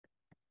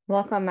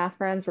Welcome, math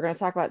friends. We're going to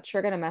talk about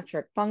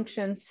trigonometric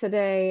functions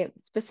today,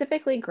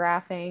 specifically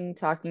graphing,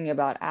 talking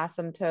about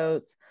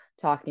asymptotes,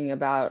 talking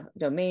about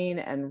domain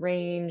and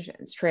range,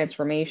 its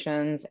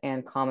transformations,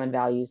 and common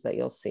values that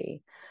you'll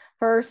see.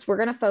 First, we're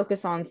going to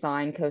focus on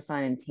sine,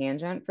 cosine, and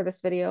tangent for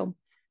this video.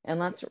 And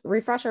let's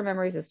refresh our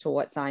memories as to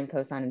what sine,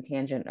 cosine, and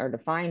tangent are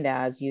defined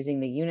as using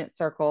the unit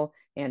circle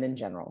and in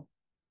general.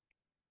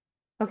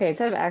 Okay,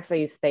 instead of x, I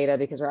use theta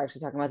because we're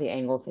actually talking about the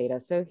angle theta.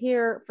 So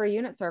here, for a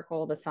unit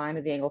circle, the sine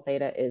of the angle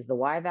theta is the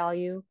y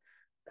value,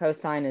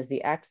 cosine is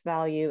the x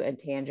value, and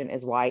tangent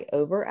is y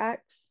over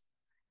x.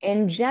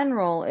 In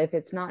general, if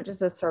it's not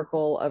just a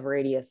circle of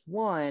radius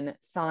 1,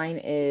 sine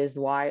is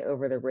y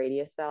over the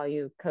radius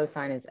value,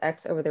 cosine is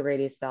x over the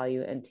radius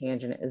value, and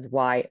tangent is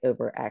y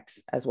over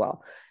x as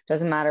well.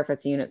 Doesn't matter if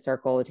it's a unit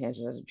circle, the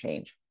tangent doesn't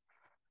change.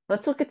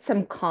 Let's look at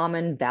some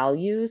common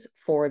values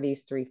for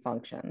these three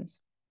functions.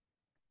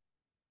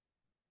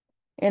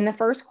 In the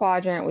first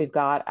quadrant, we've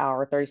got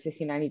our 30,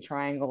 60, 90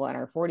 triangle and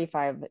our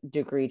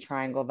 45-degree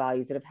triangle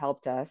values that have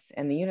helped us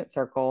in the unit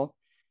circle.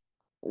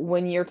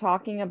 When you're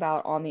talking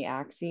about on the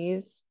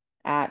axes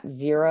at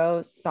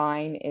 0,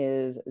 sine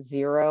is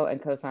 0 and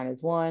cosine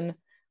is 1.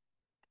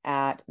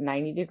 At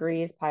 90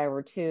 degrees, pi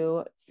over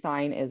 2,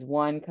 sine is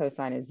 1,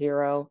 cosine is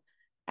 0.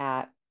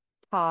 At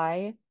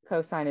pi,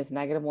 cosine is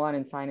 -1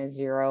 and sine is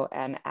 0.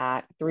 And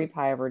at 3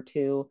 pi over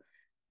 2,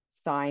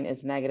 sine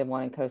is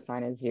 -1 and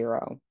cosine is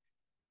 0.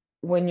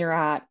 When you're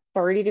at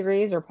 30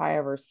 degrees or pi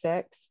over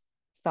 6,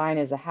 sine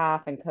is a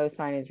half and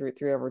cosine is root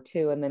 3 over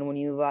 2. And then when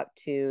you move up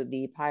to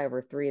the pi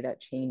over 3, that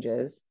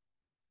changes.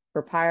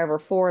 For pi over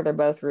 4, they're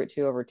both root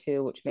 2 over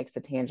 2, which makes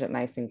the tangent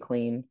nice and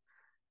clean.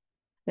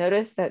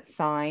 Notice that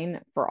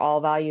sine for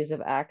all values of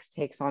x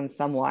takes on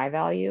some y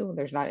value.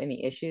 There's not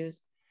any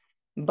issues.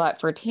 But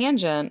for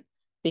tangent,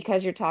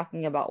 because you're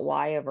talking about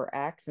y over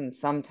x and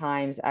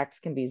sometimes x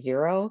can be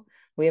 0,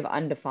 we have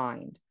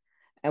undefined.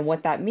 And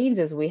what that means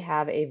is we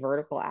have a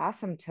vertical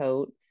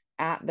asymptote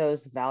at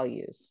those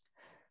values.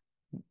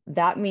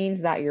 That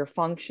means that your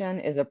function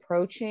is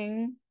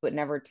approaching, but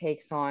never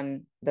takes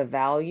on the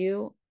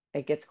value.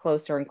 It gets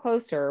closer and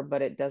closer,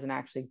 but it doesn't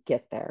actually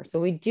get there.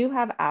 So we do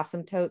have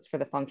asymptotes for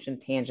the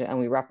function tangent, and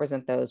we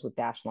represent those with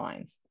dashed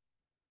lines.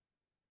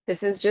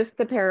 This is just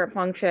the parent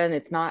function.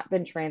 It's not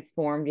been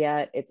transformed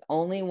yet. It's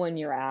only when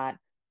you're at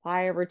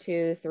pi over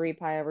 2, 3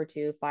 pi over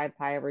 2, 5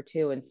 pi over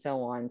 2, and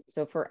so on.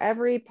 So for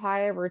every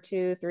pi over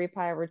 2, 3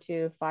 pi over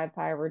 2, 5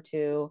 pi over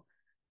 2,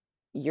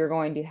 you're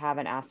going to have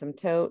an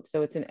asymptote.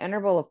 So it's an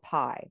interval of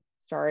pi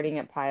starting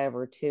at pi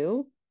over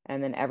 2,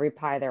 and then every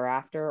pi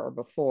thereafter or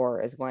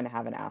before is going to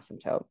have an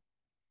asymptote.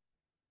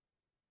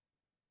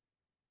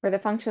 For the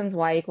functions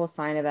y equals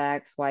sine of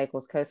x, y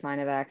equals cosine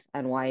of x,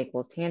 and y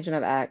equals tangent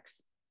of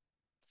x,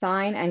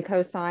 sine and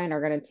cosine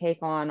are going to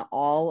take on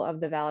all of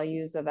the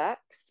values of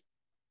x,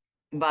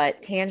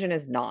 but tangent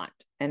is not.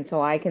 And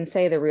so I can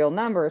say the real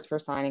numbers for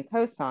sine and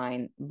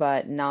cosine,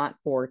 but not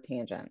for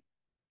tangent.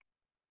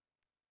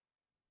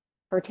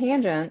 For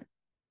tangent,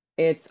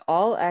 it's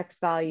all x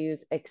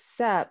values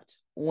except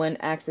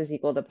when x is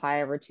equal to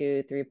pi over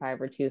 2, 3 pi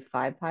over 2,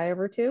 5 pi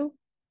over 2.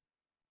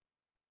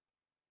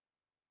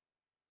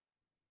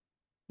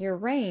 Your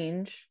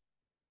range,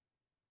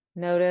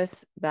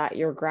 notice that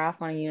your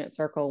graph on a unit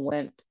circle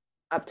went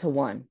up to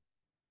 1,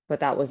 but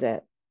that was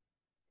it.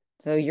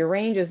 So your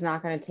range is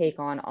not going to take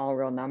on all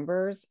real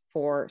numbers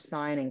for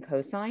sine and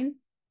cosine.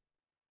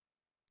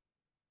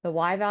 The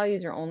y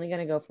values are only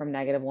going to go from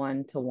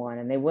 -1 to 1,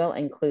 and they will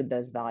include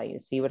those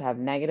values. So you would have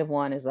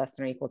 -1 is less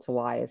than or equal to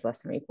y is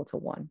less than or equal to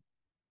 1.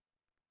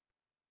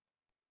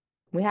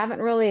 We haven't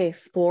really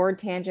explored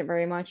tangent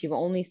very much. You've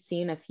only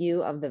seen a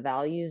few of the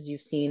values.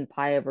 You've seen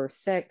pi over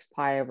 6,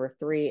 pi over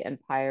 3, and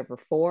pi over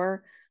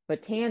 4.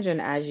 But tangent,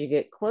 as you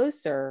get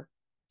closer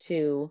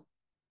to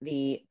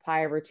the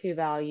pi over 2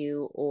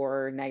 value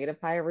or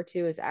negative pi over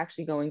 2, is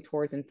actually going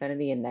towards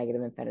infinity and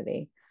negative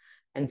infinity.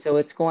 And so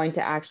it's going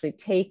to actually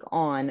take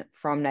on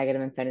from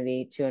negative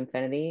infinity to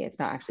infinity. It's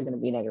not actually going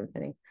to be negative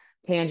infinity.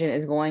 Tangent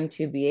is going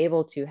to be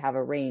able to have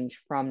a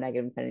range from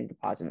negative infinity to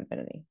positive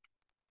infinity.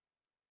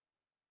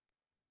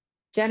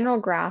 General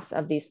graphs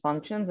of these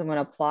functions, I'm going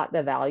to plot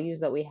the values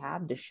that we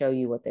have to show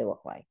you what they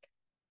look like.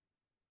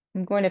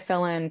 I'm going to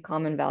fill in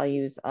common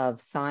values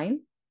of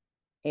sine,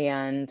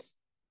 and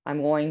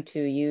I'm going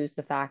to use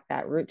the fact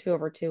that root 2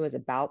 over 2 is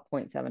about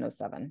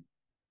 0.707.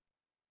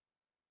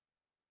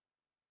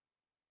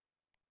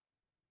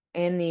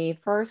 In the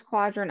first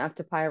quadrant, up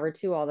to pi over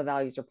 2, all the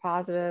values are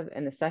positive.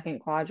 In the second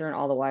quadrant,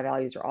 all the y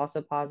values are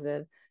also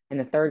positive. In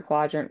the third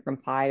quadrant, from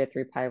pi to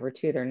 3 pi over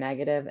 2, they're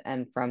negative,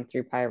 and from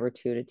 3 pi over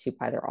 2 to 2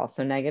 pi, they're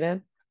also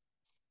negative.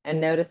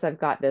 And notice I've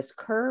got this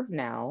curve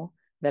now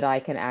that I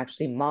can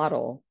actually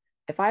model.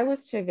 If I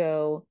was to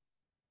go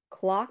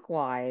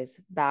clockwise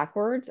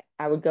backwards,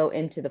 I would go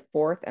into the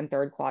fourth and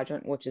third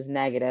quadrant, which is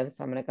negative.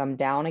 So I'm going to come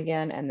down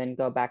again and then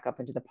go back up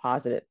into the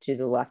positive to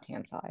the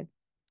left-hand side.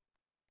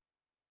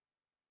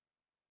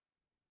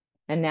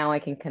 And now I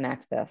can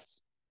connect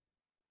this.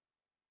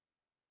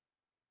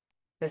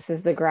 This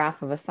is the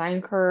graph of a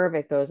sine curve.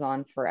 It goes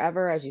on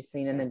forever, as you've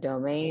seen in the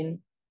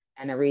domain,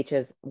 and it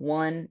reaches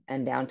 1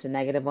 and down to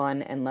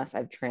 -1 unless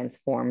I've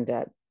transformed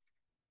it.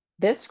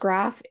 This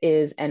graph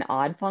is an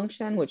odd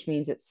function, which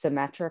means it's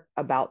symmetric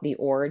about the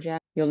origin.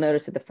 You'll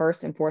notice that the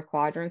first and fourth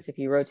quadrants, if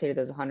you rotated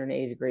those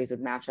 180 degrees, would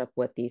match up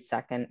with the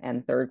second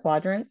and third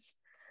quadrants.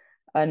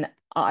 An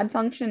odd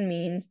function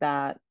means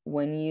that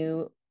when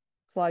you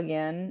plug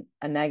in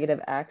a negative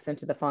x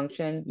into the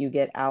function, you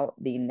get out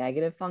the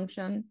negative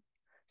function,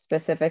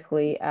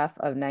 specifically f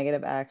of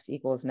negative x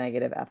equals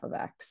negative f of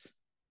x.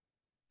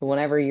 So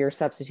whenever you're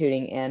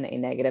substituting in a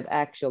negative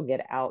x, you'll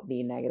get out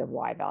the negative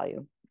y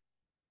value.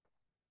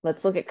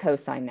 Let's look at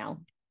cosine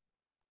now.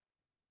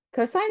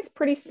 Cosine's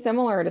pretty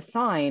similar to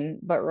sine,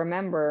 but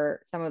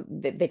remember,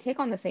 they take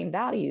on the same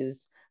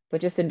values,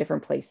 but just in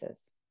different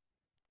places.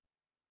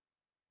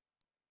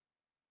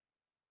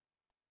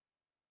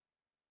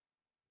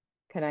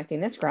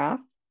 Connecting this graph,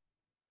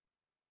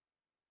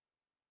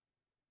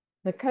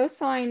 the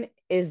cosine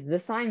is the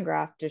sine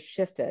graph just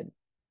shifted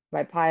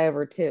by pi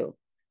over 2.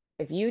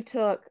 If you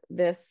took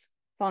this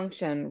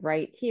function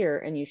right here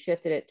and you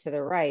shifted it to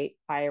the right,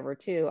 pi over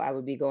 2, I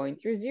would be going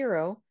through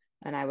 0,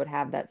 and I would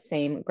have that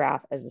same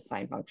graph as the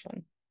sine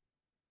function.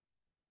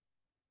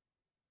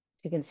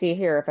 So you can see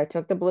here, if I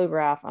took the blue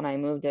graph and I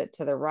moved it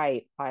to the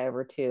right, pi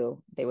over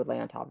 2, they would lay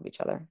on top of each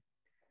other.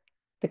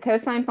 The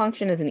cosine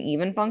function is an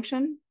even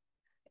function.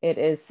 It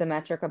is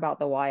symmetric about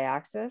the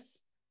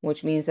y-axis,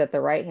 which means that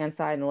the right-hand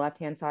side and the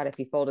left-hand side, if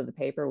you folded the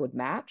paper, would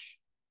match.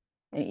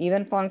 An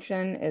even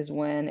function is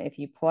when if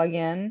you plug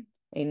in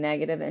a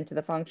negative into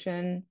the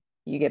function,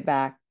 you get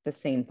back the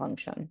same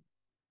function.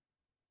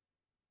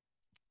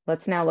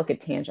 Let's now look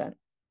at tangent.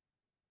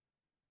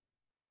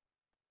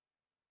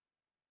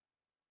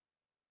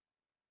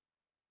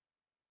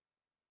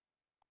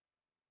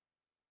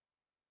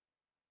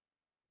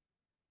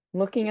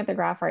 Looking at the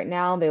graph right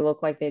now, they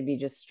look like they'd be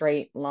just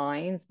straight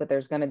lines, but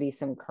there's going to be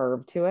some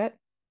curve to it.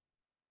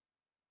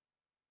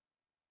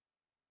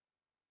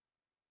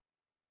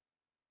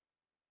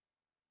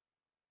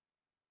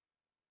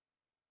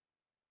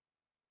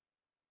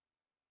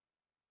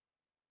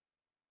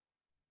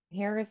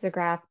 Here is the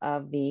graph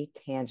of the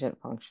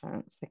tangent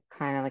function. It's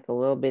kind of like a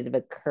little bit of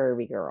a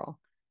curvy girl.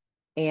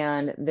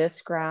 And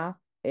this graph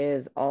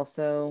is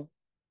also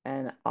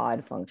an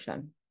odd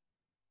function.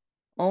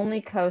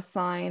 Only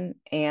cosine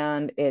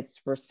and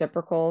its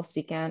reciprocal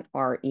secant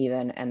are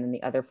even, and then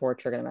the other four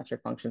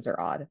trigonometric functions are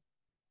odd.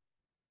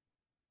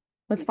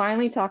 Let's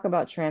finally talk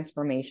about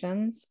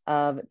transformations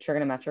of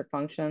trigonometric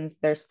functions.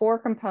 There's four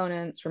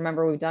components.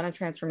 Remember, we've done a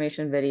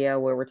transformation video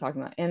where we're talking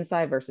about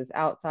inside versus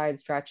outside,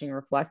 stretching,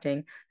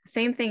 reflecting. The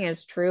same thing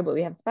is true, but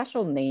we have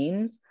special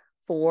names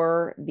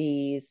for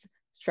these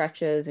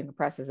stretches and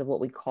compresses of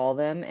what we call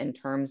them in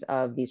terms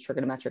of these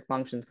trigonometric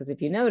functions. Because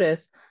if you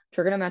notice,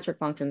 trigonometric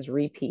functions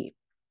repeat.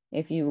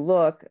 If you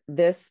look,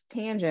 this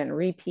tangent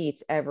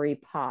repeats every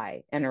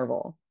pi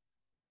interval.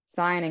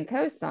 Sine and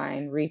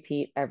cosine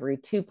repeat every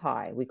 2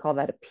 pi. We call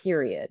that a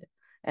period.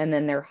 And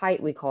then their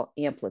height we call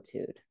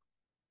amplitude.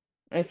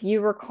 If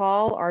you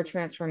recall our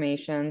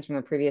transformations from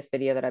the previous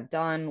video that I've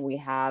done, we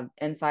have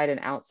inside and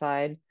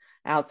outside.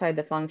 Outside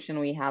the function,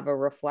 we have a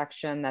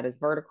reflection that is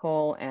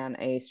vertical and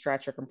a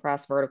stretch or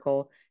compress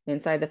vertical.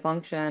 Inside the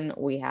function,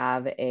 we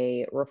have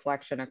a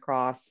reflection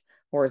across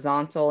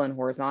horizontal and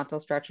horizontal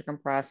stretch or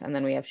compress. And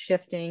then we have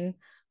shifting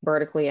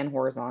vertically and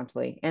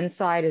horizontally.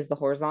 Inside is the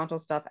horizontal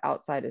stuff,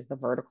 outside is the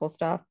vertical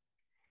stuff.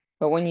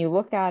 But when you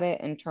look at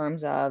it in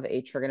terms of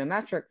a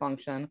trigonometric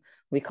function,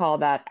 we call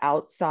that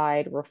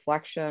outside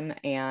reflection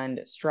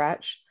and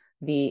stretch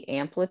the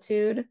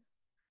amplitude.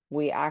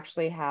 We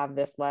actually have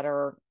this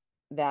letter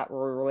that will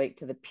relate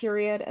to the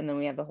period, and then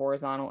we have the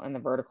horizontal and the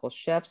vertical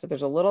shift. So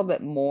there's a little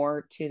bit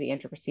more to the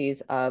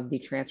intricacies of the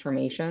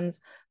transformations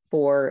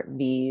for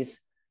these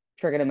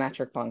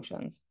trigonometric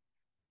functions.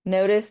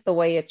 Notice the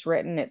way it's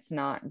written, it's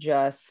not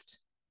just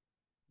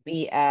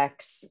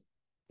bx.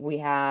 We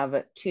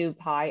have 2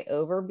 pi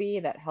over b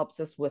that helps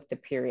us with the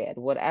period.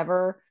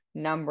 Whatever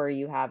number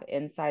you have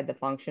inside the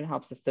function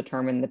helps us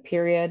determine the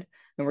period.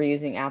 And we're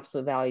using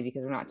absolute value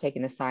because we're not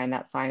taking a sign.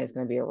 That sign is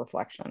going to be a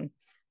reflection.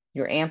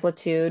 Your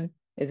amplitude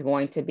is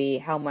going to be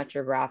how much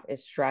your graph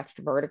is stretched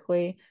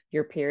vertically.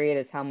 Your period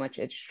is how much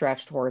it's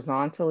stretched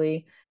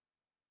horizontally.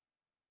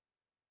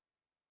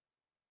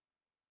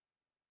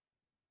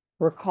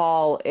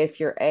 Recall, if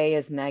your A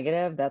is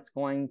negative, that's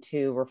going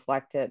to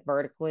reflect it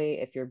vertically.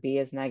 If your B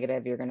is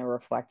negative, you're going to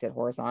reflect it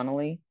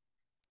horizontally.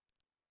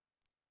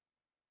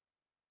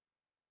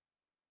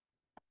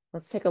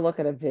 Let's take a look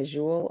at a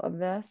visual of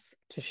this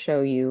to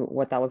show you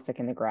what that looks like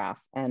in the graph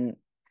and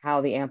how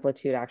the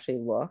amplitude actually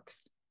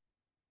looks.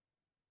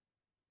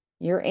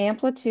 Your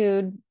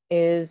amplitude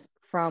is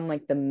from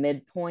like the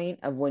midpoint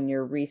of when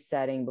you're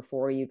resetting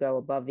before you go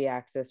above the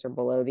axis or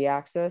below the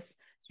axis.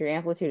 So your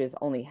amplitude is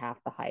only half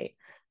the height.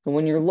 So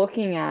when you're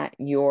looking at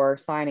your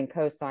sine and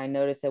cosine,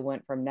 notice it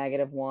went from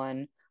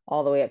 -1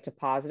 all the way up to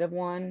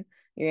 +1.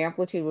 Your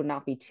amplitude would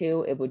not be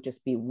 2, it would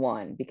just be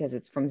 1 because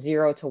it's from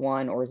 0 to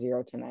 1 or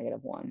 0 to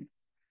 -1.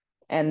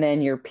 And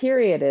then your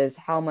period is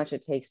how much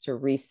it takes to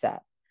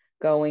reset,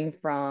 going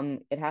from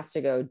it has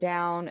to go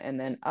down and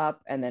then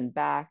up and then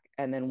back.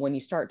 And then when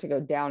you start to go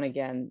down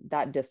again,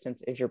 that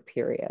distance is your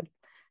period.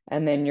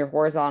 And then your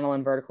horizontal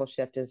and vertical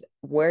shift is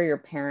where your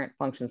parent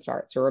function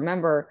starts. So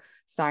remember,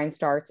 sine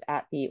starts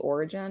at the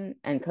origin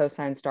and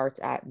cosine starts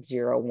at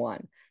 0,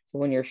 1. So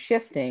when you're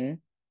shifting,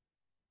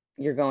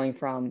 you're going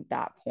from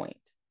that point.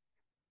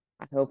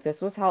 I hope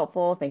this was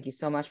helpful. Thank you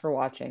so much for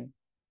watching.